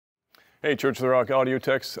Hey, Church of the Rock audio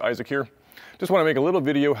techs, Isaac here. Just want to make a little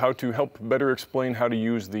video how to help better explain how to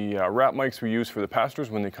use the wrap mics we use for the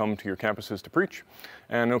pastors when they come to your campuses to preach.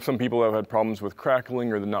 And I know some people have had problems with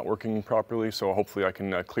crackling or they're not working properly, so hopefully I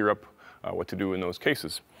can clear up what to do in those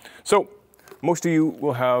cases. So, most of you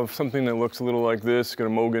will have something that looks a little like this, got a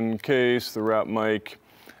Mogan case, the wrap mic,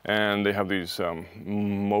 and they have these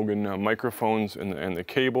Mogan microphones and the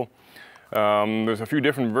cable. There's a few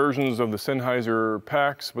different versions of the Sennheiser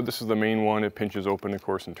packs, but this is the main one. It pinches open, of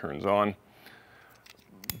course, and turns on.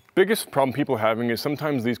 Biggest problem people are having is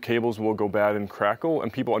sometimes these cables will go bad and crackle,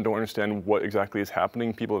 and people don't understand what exactly is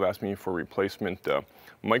happening. People have asked me for replacement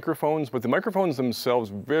microphones, but the microphones themselves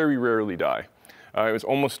very rarely die. It's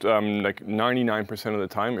almost like 99% of the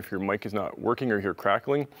time, if your mic is not working or you hear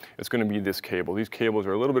crackling, it's going to be this cable. These cables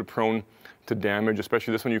are a little bit prone to damage,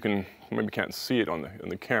 especially this one. You maybe can't see it on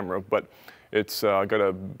the camera, but it's got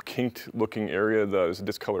a kinked looking area. There's a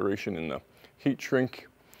discoloration in the heat shrink,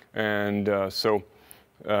 and so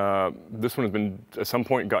this one has been at some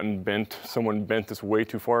point gotten bent. Someone bent this way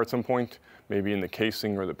too far at some point, maybe in the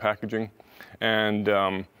casing or the packaging,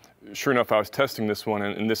 and sure enough, I was testing this one,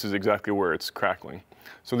 and this is exactly where it's crackling.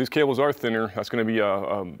 So these cables are thinner. That's going to be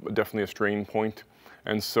definitely a strain point.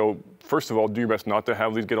 And so, first of all, do your best not to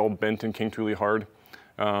have these get all bent and kinked really hard.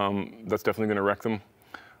 That's definitely going to wreck them.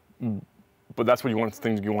 But that's what you want,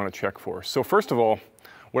 things you want to check for. So first of all,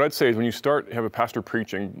 what I'd say is when you have a pastor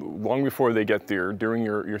preaching, long before they get there, during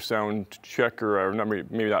your sound check, or not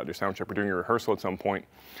maybe not your sound check, but during your rehearsal at some point,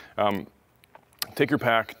 take your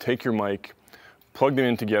pack, take your mic, plug them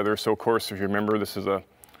in together. So of course, if you remember, this is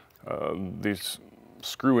these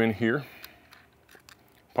screw in here,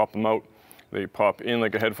 pop them out. They pop in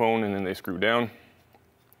like a headphone and then they screw down.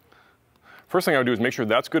 First thing I would do is make sure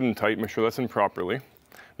that's good and tight, make sure that's in properly.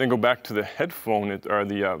 Then go back to the headphone, or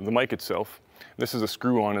the mic itself. This is a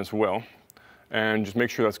screw on as well. And just make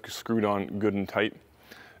sure that's screwed on good and tight.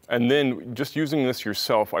 And then just using this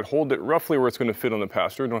yourself, I'd hold it roughly where it's going to fit on the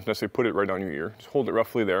pastor. Don't necessarily put it right on your ear. Just hold it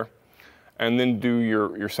roughly there. And then do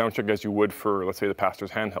your sound check as you would for, let's say, the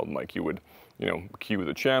pastor's handheld mic. You would, cue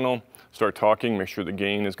the channel, start talking, make sure the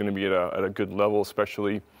gain is going to be at a good level,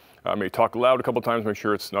 especially maybe talk loud a couple times, make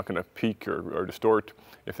sure it's not going to peak or distort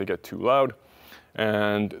if they get too loud.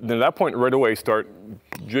 And then at that point, right away, start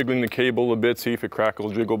jiggling the cable a bit, see if it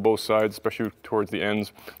crackles, jiggle both sides, especially towards the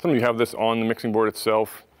ends. Some of you have this on the mixing board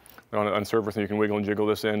itself, on surface, and you can wiggle and jiggle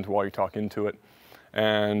this end while you talk into it.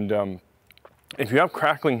 And if you have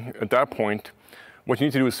crackling at that point, what you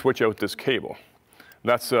need to do is switch out this cable.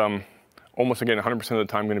 That's almost, again, 100% of the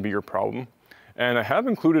time going to be your problem. And I have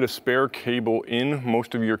included a spare cable in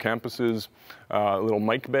most of your campuses' little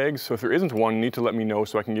mic bags. So if there isn't one, you need to let me know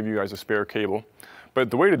so I can give you guys a spare cable. But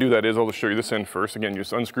the way to do that is, I'll just show you this end first. Again, you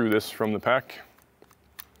just unscrew this from the pack,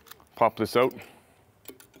 pop this out.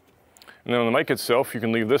 And then on the mic itself, you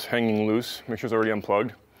can leave this hanging loose, make sure it's already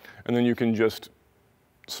unplugged. And then you can just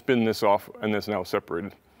spin this off, and it's now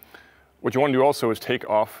separated. What you want to do also is take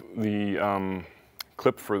off the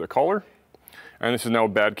clip for the collar. And this is now a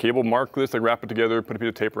bad cable. Mark this, wrap it together, put a piece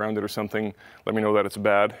of tape around it or something. Let me know that it's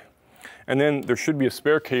bad. And then there should be a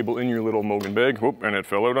spare cable in your little Mogan bag. Whoop, and it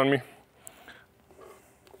fell out on me.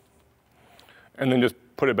 And then just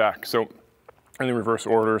put it back. So in the reverse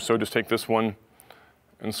order. So just take this one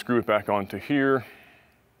and screw it back onto here.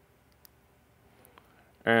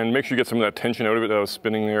 And make sure you get some of that tension out of it that was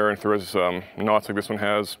spinning there. And if there is knots like this one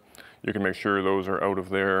has, you can make sure those are out of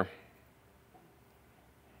there.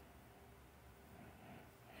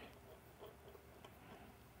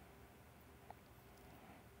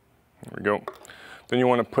 There we go. Then you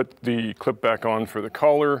want to put the clip back on for the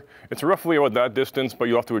collar. It's roughly about that distance, but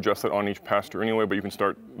you'll have to adjust it on each pastor anyway, but you can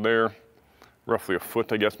start there, roughly a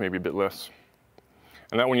foot, I guess, maybe a bit less.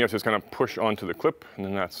 And that one you have to just kind of push onto the clip, and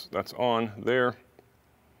then that's on there.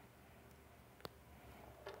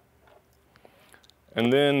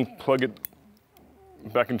 And then plug it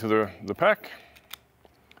back into the pack,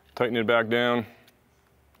 tighten it back down,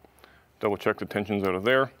 double check the tensions out of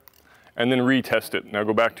there, and then retest it. Now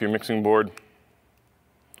go back to your mixing board,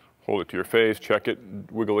 hold it to your face, check it,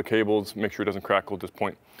 wiggle the cables, make sure it doesn't crackle at this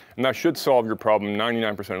point. And that should solve your problem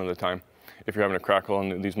 99% of the time if you're having a crackle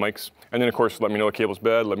on these mics. And then of course, let me know the cable's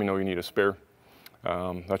bad, let me know you need a spare.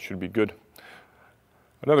 That should be good.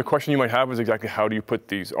 Another question you might have is exactly how do you put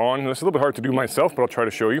these on? And it's a little bit hard to do myself, but I'll try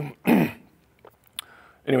to show you.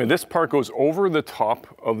 Anyway, this part goes over the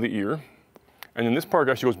top of the ear, and then this part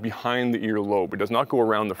actually goes behind the earlobe. It does not go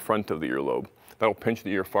around the front of the earlobe. That'll pinch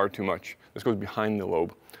the ear far too much. This goes behind the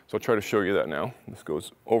lobe. So I'll try to show you that now. This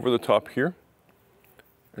goes over the top here,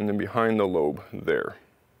 and then behind the lobe there.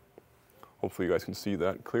 Hopefully you guys can see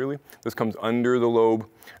that clearly. This comes under the lobe.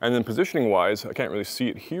 And then positioning wise, I can't really see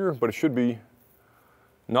it here, but it should be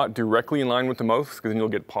not directly in line with the mouth, because then you'll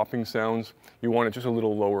get popping sounds. You want it just a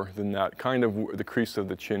little lower than that, kind of the crease of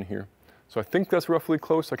the chin here. So I think that's roughly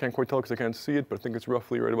close. I can't quite tell because I can't see it, but I think it's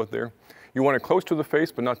roughly right about there. You want it close to the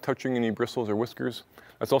face, but not touching any bristles or whiskers.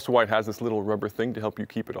 That's also why it has this little rubber thing to help you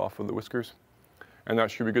keep it off of the whiskers. And that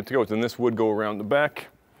should be good to go. Then this would go around the back.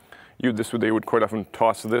 They would quite often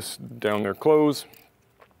toss this down their clothes.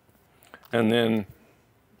 And then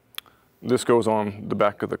this goes on the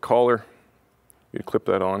back of the collar. You'd clip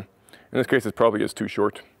that on. In this case, it probably is too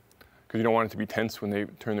short because you don't want it to be tense when they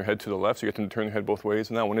turn their head to the left. So you get them to turn their head both ways.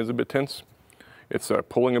 And that one is a bit tense. It's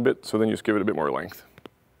pulling a bit, so then you just give it a bit more length.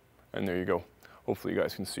 And there you go. Hopefully you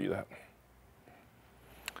guys can see that.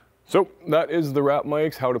 So that is the wrap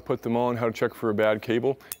mics, how to put them on, how to check for a bad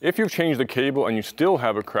cable. If you've changed the cable and you still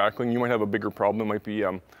have a crackling, you might have a bigger problem. It might be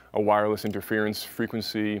a wireless interference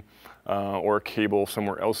frequency or a cable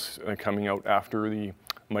somewhere else coming out after the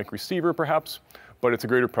mic receiver perhaps, but it's a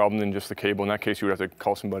greater problem than just the cable. In that case, you would have to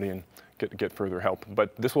call somebody and get further help.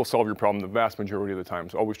 But this will solve your problem the vast majority of the time,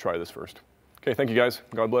 so always try this first. Okay, thank you guys.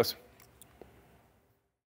 God bless.